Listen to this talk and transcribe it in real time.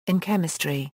In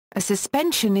chemistry, a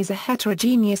suspension is a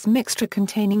heterogeneous mixture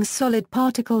containing solid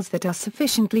particles that are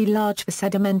sufficiently large for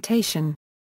sedimentation.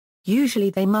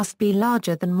 Usually they must be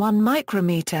larger than 1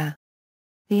 micrometer.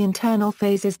 The internal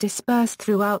phase is dispersed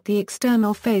throughout the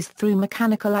external phase through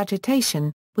mechanical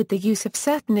agitation, with the use of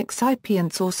certain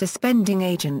excipients or suspending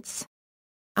agents.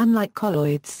 Unlike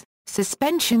colloids,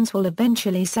 suspensions will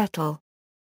eventually settle.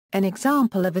 An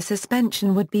example of a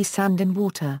suspension would be sand in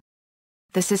water.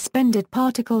 The suspended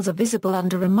particles are visible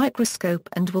under a microscope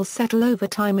and will settle over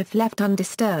time if left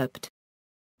undisturbed.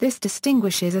 This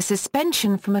distinguishes a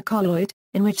suspension from a colloid,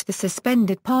 in which the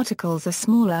suspended particles are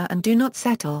smaller and do not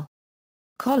settle.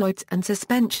 Colloids and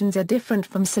suspensions are different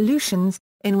from solutions,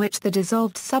 in which the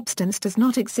dissolved substance does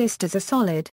not exist as a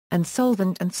solid, and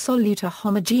solvent and solute are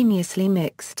homogeneously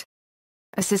mixed.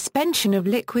 A suspension of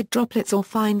liquid droplets or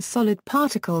fine solid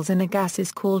particles in a gas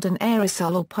is called an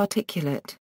aerosol or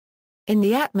particulate. In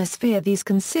the atmosphere these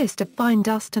consist of fine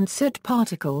dust and soot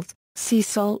particles, sea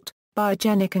salt,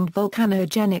 biogenic and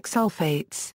volcanogenic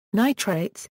sulfates,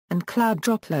 nitrates, and cloud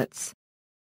droplets.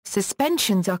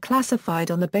 Suspensions are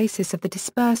classified on the basis of the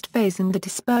dispersed phase and the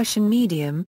dispersion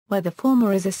medium, where the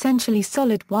former is essentially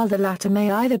solid while the latter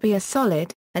may either be a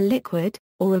solid, a liquid,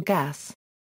 or a gas.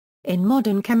 In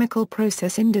modern chemical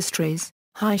process industries,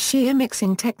 high shear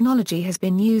mixing technology has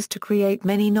been used to create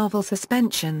many novel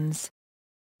suspensions.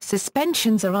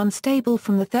 Suspensions are unstable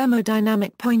from the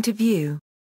thermodynamic point of view.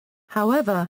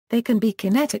 However, they can be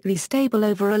kinetically stable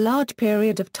over a large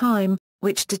period of time,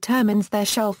 which determines their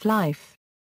shelf life.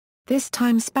 This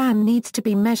time span needs to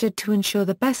be measured to ensure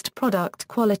the best product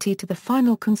quality to the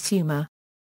final consumer.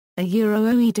 A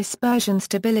OE dispersion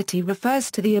stability refers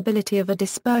to the ability of a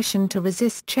dispersion to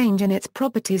resist change in its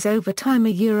properties over time.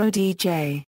 A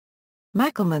DJ.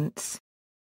 Measurements.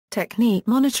 Technique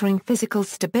monitoring physical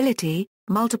stability.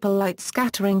 Multiple light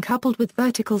scattering coupled with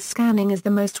vertical scanning is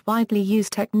the most widely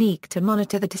used technique to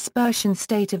monitor the dispersion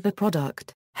state of the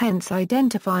product, hence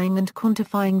identifying and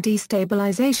quantifying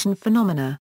destabilization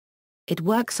phenomena. It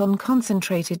works on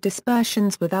concentrated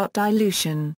dispersions without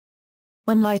dilution.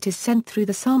 When light is sent through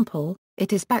the sample,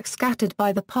 it is backscattered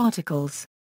by the particles.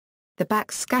 The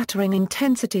backscattering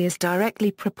intensity is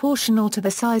directly proportional to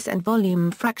the size and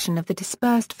volume fraction of the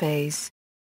dispersed phase.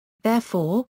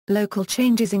 Therefore, local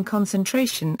changes in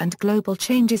concentration and global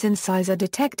changes in size are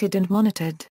detected and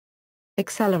monitored.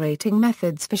 Accelerating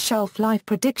methods for shelf life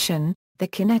prediction. The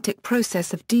kinetic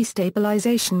process of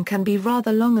destabilization can be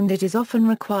rather long and it is often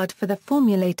required for the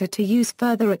formulator to use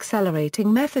further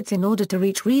accelerating methods in order to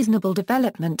reach reasonable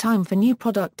development time for new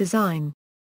product design.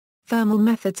 Thermal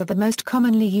methods are the most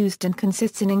commonly used and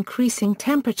consists in increasing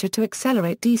temperature to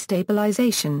accelerate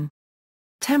destabilization.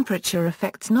 Temperature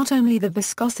affects not only the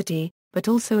viscosity, but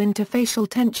also interfacial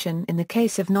tension in the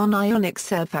case of non-ionic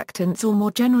surfactants or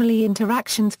more generally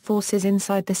interactions forces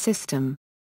inside the system.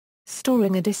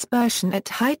 Storing a dispersion at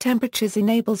high temperatures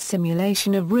enables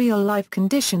simulation of real-life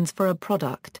conditions for a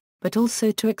product, but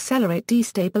also to accelerate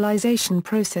destabilization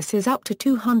processes up to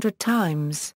 200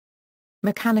 times.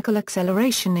 Mechanical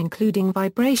acceleration including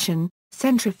vibration,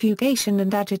 centrifugation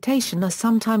and agitation are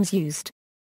sometimes used.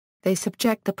 They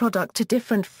subject the product to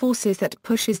different forces that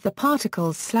pushes the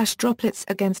particles/droplets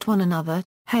against one another,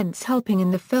 hence helping in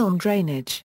the film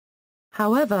drainage.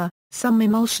 However, some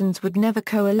emulsions would never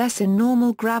coalesce in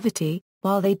normal gravity,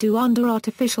 while they do under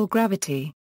artificial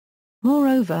gravity.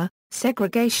 Moreover,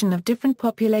 segregation of different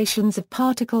populations of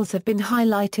particles have been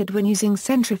highlighted when using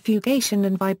centrifugation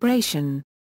and vibration.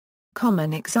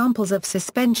 Common examples of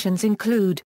suspensions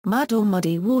include mud or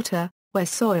muddy water, where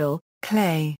soil,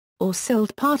 clay, or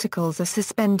silt particles are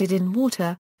suspended in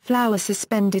water, flour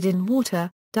suspended in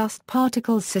water, dust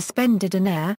particles suspended in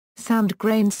air, sand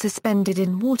grains suspended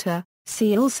in water.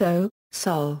 See also,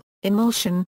 sol,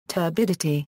 emulsion,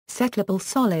 turbidity, settlable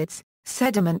solids,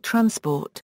 sediment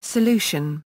transport,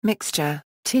 solution, mixture,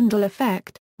 Tyndall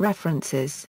effect. References